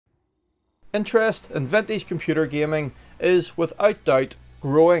Interest in vintage computer gaming is without doubt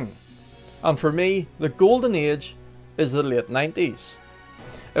growing, and for me the golden age is the late 90s.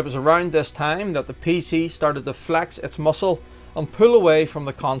 It was around this time that the PC started to flex its muscle and pull away from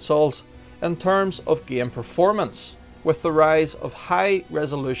the consoles in terms of game performance, with the rise of high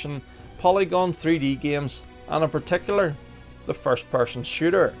resolution polygon 3D games, and in particular the first person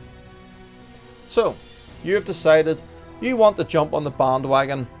shooter. So you have decided you want to jump on the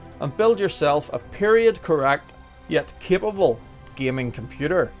bandwagon and build yourself a period correct yet capable gaming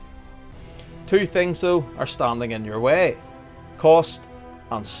computer. Two things though are standing in your way: cost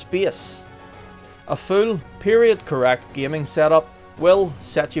and space. A full period correct gaming setup will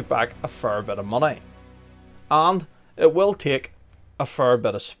set you back a fair bit of money, and it will take a fair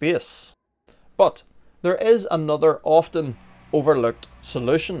bit of space. But there is another often overlooked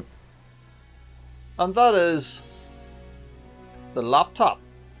solution, and that is the laptop,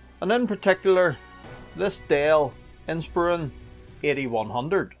 and in particular this Dell Inspiron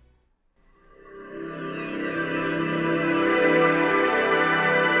 8100.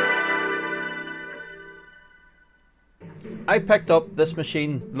 I picked up this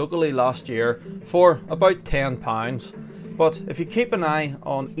machine locally last year for about £10, but if you keep an eye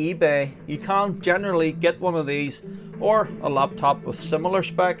on eBay, you can generally get one of these or a laptop with similar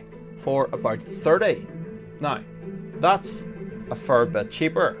spec for about £30. Now, that's a fair bit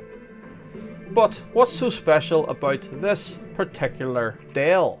cheaper. But what's so special about this particular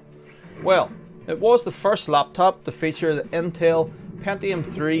Dell? Well, it was the first laptop to feature the Intel Pentium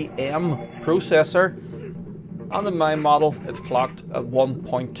 3M processor, and in my model it's clocked at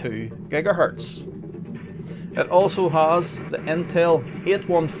 1.2 GHz. It also has the Intel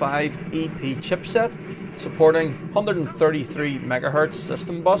 815 EP chipset supporting 133 MHz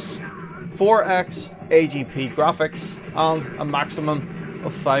system bus, 4x AGP graphics, and a maximum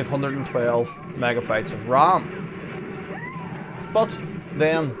of 512 megabytes of RAM. But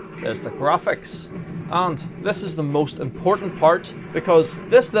then there's the graphics, and this is the most important part, because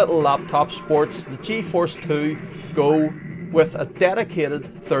this little laptop sports the GeForce 2 Go with a dedicated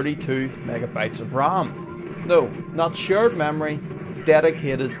 32 megabytes of RAM. No, not shared memory,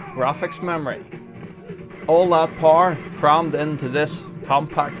 dedicated graphics memory. All that power crammed into this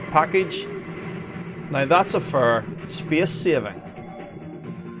compact package. Now that's a fair space saving.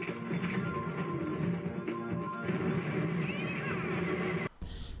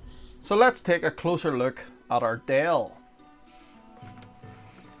 So let's take a closer look at our Dell.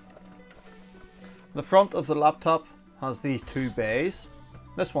 The front of the laptop has these two bays.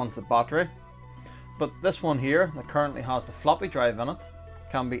 This one's the battery, but this one here that currently has the floppy drive in it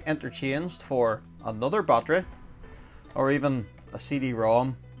can be interchanged for another battery, or even a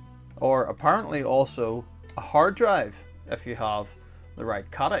CD-ROM, or apparently also a hard drive if you have the right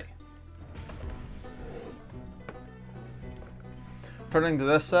caddy. Turning to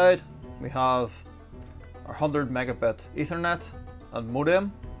this side, we have our 100 megabit Ethernet and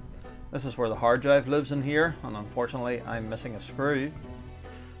modem. This is where the hard drive lives in here, and unfortunately I'm missing a screw.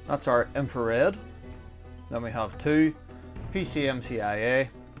 That's our infrared. Then we have two PCMCIA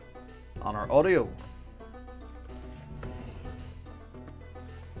and our audio.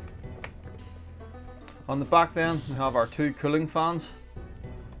 On the back then we have our two cooling fans,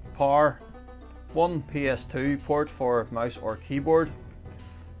 power, one PS2 port for mouse or keyboard,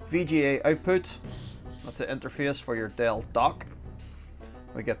 VGA output, that's the interface for your Dell dock.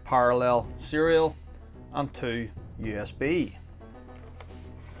 We get parallel serial and two USB.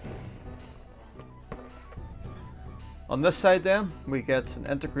 On this side then we get an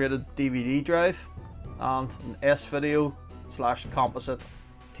integrated DVD drive and an S-Video / composite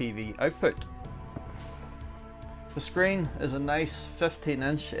TV output. The screen is a nice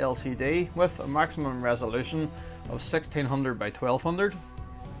 15-inch LCD with a maximum resolution of 1600 by 1200,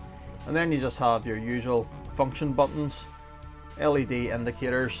 and then you just have your usual function buttons, LED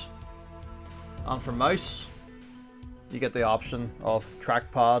indicators, and for mouse you get the option of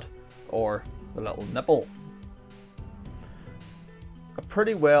trackpad or the little nipple. A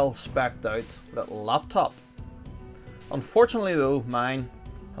pretty well spec'd out little laptop. Unfortunately though, mine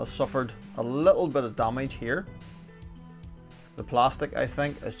has suffered a little bit of damage here. The plastic, I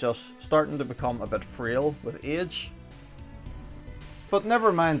think, is just starting to become a bit frail with age. But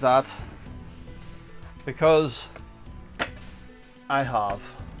never mind that, because I have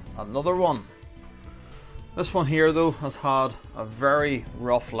another one. This one here though has had a very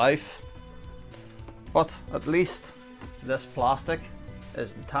rough life, but at least this plastic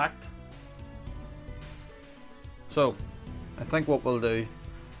is intact. So I think what we'll do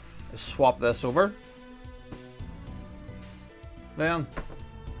is swap this over. Then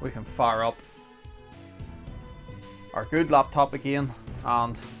we can fire up our good laptop again,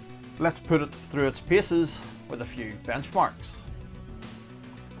 and let's put it through its paces with a few benchmarks.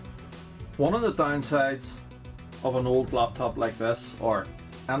 One of the downsides of an old laptop like this, or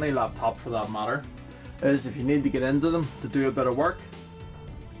any laptop for that matter, is if you need to get into them to do a bit of work,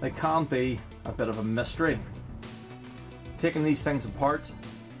 they can be a bit of a mystery. Taking these things apart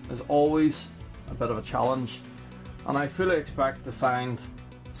is always a bit of a challenge, and I fully expect to find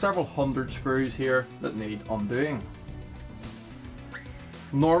several hundred screws here that need undoing.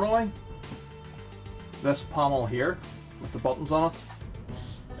 Normally, this panel here with the buttons on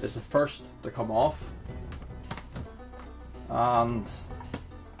it is the first to come off, and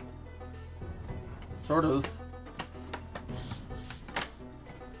sort of,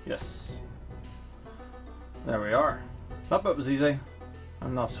 yes, there we are. That bit was easy.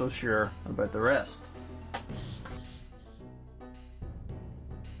 I'm not so sure about the rest.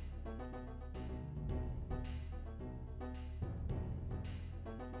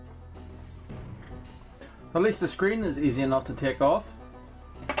 At least the screen is easy enough to take off.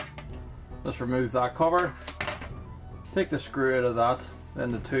 Just remove that cover, take the screw out of that,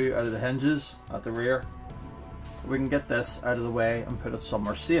 then the two out of the hinges at the rear. We can get this out of the way and put it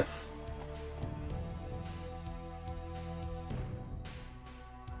somewhere safe.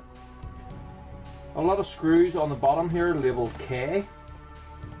 A lot of screws on the bottom here labelled K.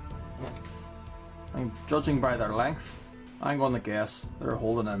 And judging by their length, I'm going to guess they're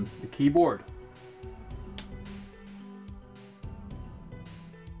holding in the keyboard.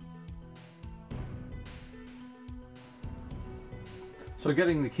 So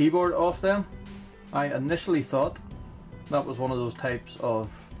getting the keyboard off then, I initially thought that was one of those types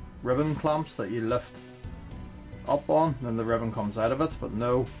of ribbon clamps that you lift up on, then the ribbon comes out of it, but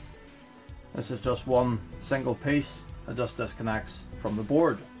no, this is just one single piece that just disconnects from the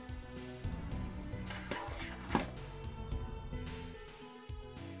board.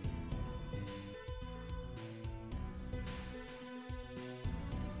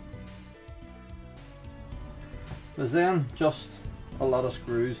 There's then just a lot of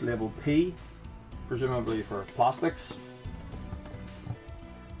screws labelled P, presumably for plastics.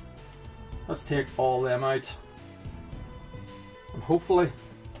 Let's take all them out, and hopefully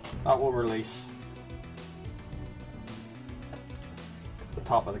that will release the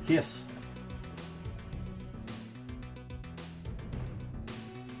top of the case.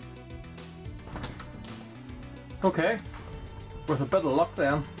 Okay, with a bit of luck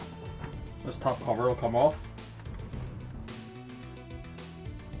then, this top cover will come off.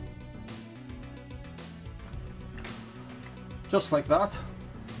 Just like that.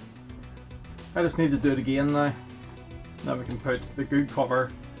 I just need to do it again now. Now we can put the good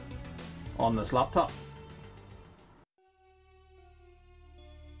cover on this laptop.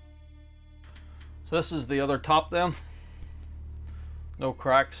 So this is the other top then. No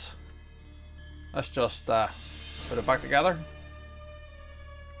cracks. Let's just put it back together.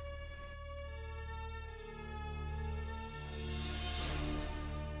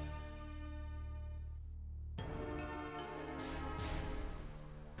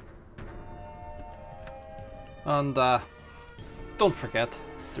 And don't forget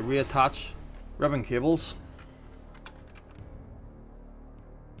to reattach ribbon cables.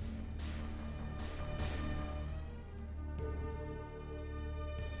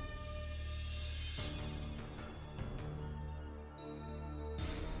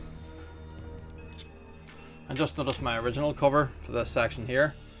 I just noticed my original cover for this section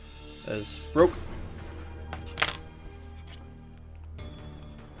here is broke,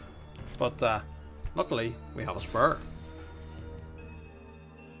 but luckily we have a spare.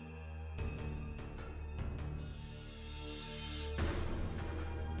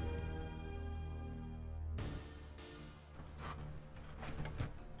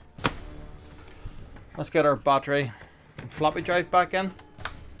 Let's get our battery and floppy drive back in,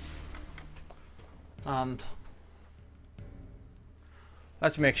 and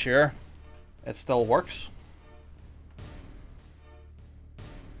let's make sure it still works.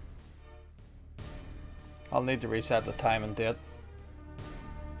 I'll need to reset the time and date.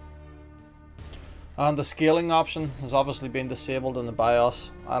 And the scaling option has obviously been disabled in the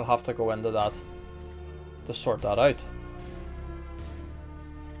BIOS. I'll have to go into that to sort that out.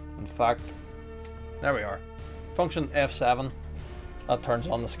 In fact, there we are. Function F7, that turns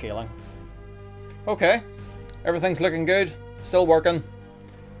on the scaling. Okay, everything's looking good, still working.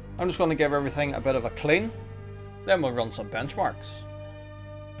 I'm just going to give everything a bit of a clean, then we'll run some benchmarks.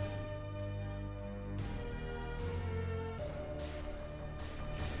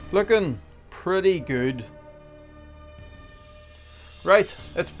 Looking pretty good. Right,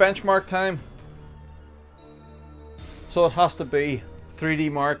 it's benchmark time. So it has to be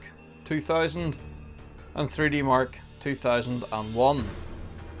 3D Mark 2000 and 3D Mark 2001.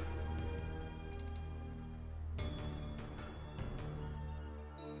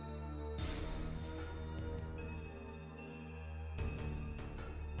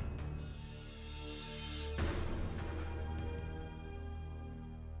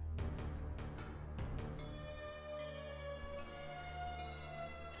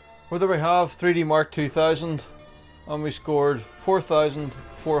 Well, there we have 3D Mark 2000, and we scored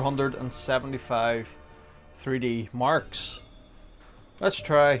 4,475 3D marks. Let's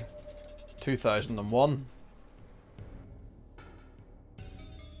try 2001.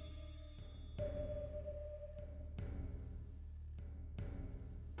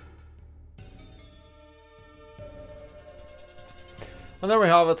 And there we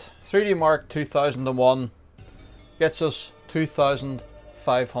have it. 3D Mark 2001 gets us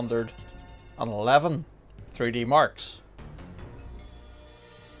 2,511 3D marks.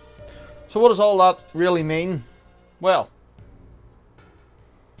 So what does all that really mean? Well,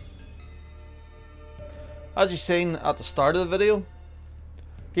 as you've seen at the start of the video,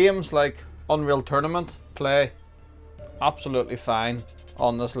 games like Unreal Tournament play absolutely fine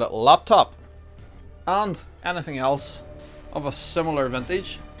on this little laptop, and anything else of a similar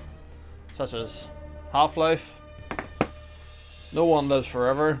vintage, such as Half-Life, No One Lives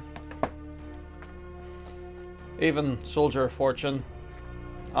Forever, even Soldier of Fortune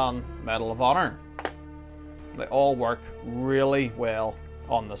and Medal of Honor. They all work really well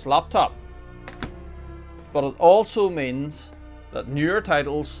on this laptop. But it also means that newer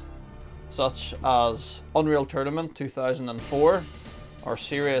titles such as Unreal Tournament 2004 or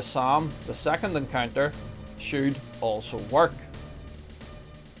Serious Sam: The Second Encounter should also work.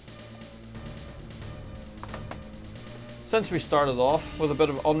 Since we started off with a bit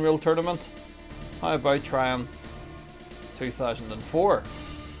of Unreal Tournament, how about trying 2004?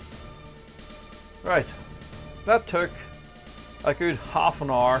 Right, that took a good half an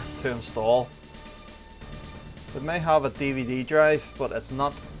hour to install. It may have a DVD drive, but it's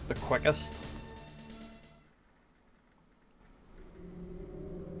not the quickest.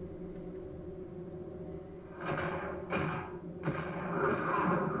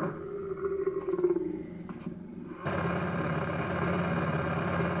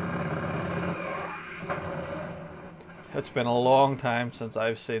 It's been a long time since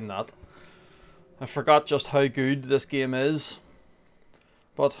I've seen that. I forgot just how good this game is,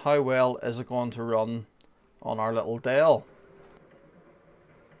 but how well is it going to run on our little Dell?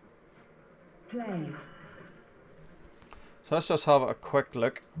 Play. So let's just have a quick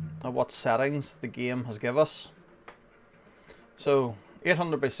look at what settings the game has given us. So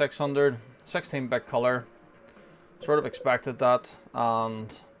 800 by 600, 16-bit color, sort of expected that,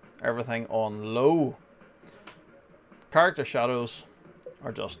 and everything on low. Character shadows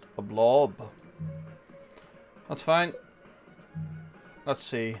are just a blob. That's fine. Let's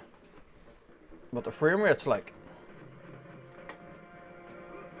see what the frame rate's like.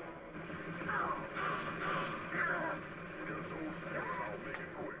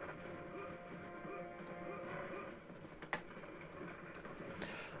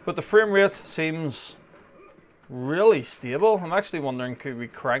 But the frame rate seems really stable. I'm actually wondering, could we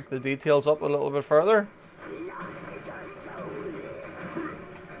crank the details up a little bit further?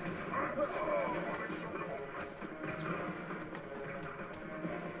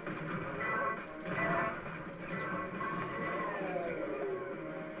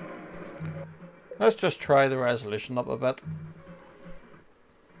 Let's just try the resolution up a bit.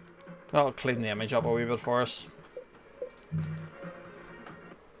 That'll clean the image up a wee bit for us.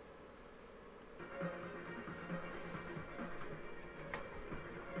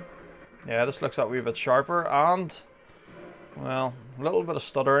 Yeah, this looks a wee bit sharper and, well, a little bit of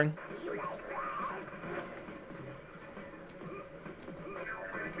stuttering.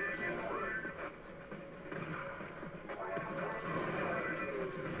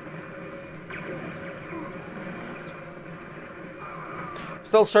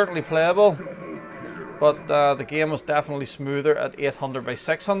 Still certainly playable, but the game was definitely smoother at 800 by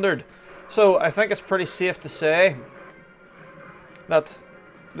 600. So I think it's pretty safe to say that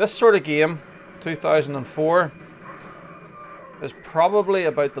this sort of game, 2004, is probably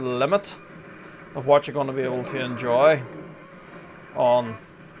about the limit of what you're going to be able to enjoy on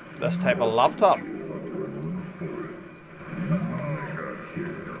this type of laptop.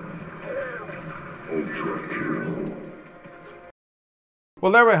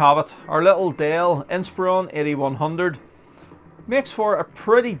 Well, there we have it. Our little Dell Inspiron 8100 makes for a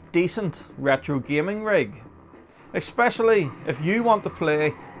pretty decent retro gaming rig. especially if you want to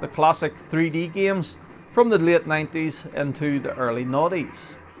play the classic 3D games from the late 90s into the early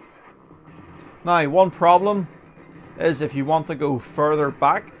 90s. Now, one problem is if you want to go further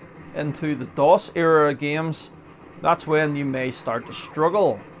back into the DOS era games, that's when you may start to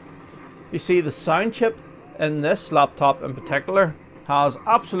struggle. You see, the sound chip in this laptop in particular has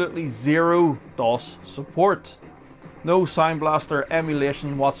absolutely zero DOS support. No Sound Blaster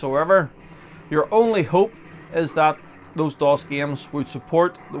emulation whatsoever. Your only hope is that those DOS games would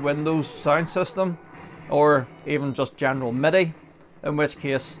support the Windows sound system, or even just general MIDI, in which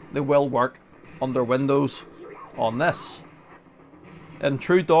case they will work under Windows on this. In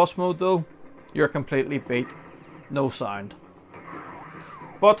true DOS mode though, you're completely beat. No sound.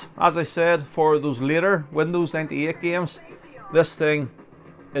 But as I said, for those later Windows 98 games, this thing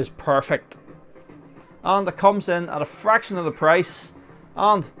is perfect. And it comes in at a fraction of the price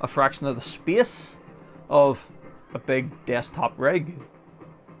and a fraction of the space of a big desktop rig.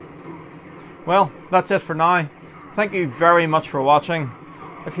 Well, that's it for now. Thank you very much for watching.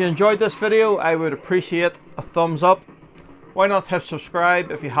 If you enjoyed this video, I would appreciate a thumbs up. Why not hit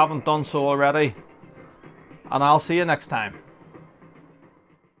subscribe if you haven't done so already? And I'll see you next time.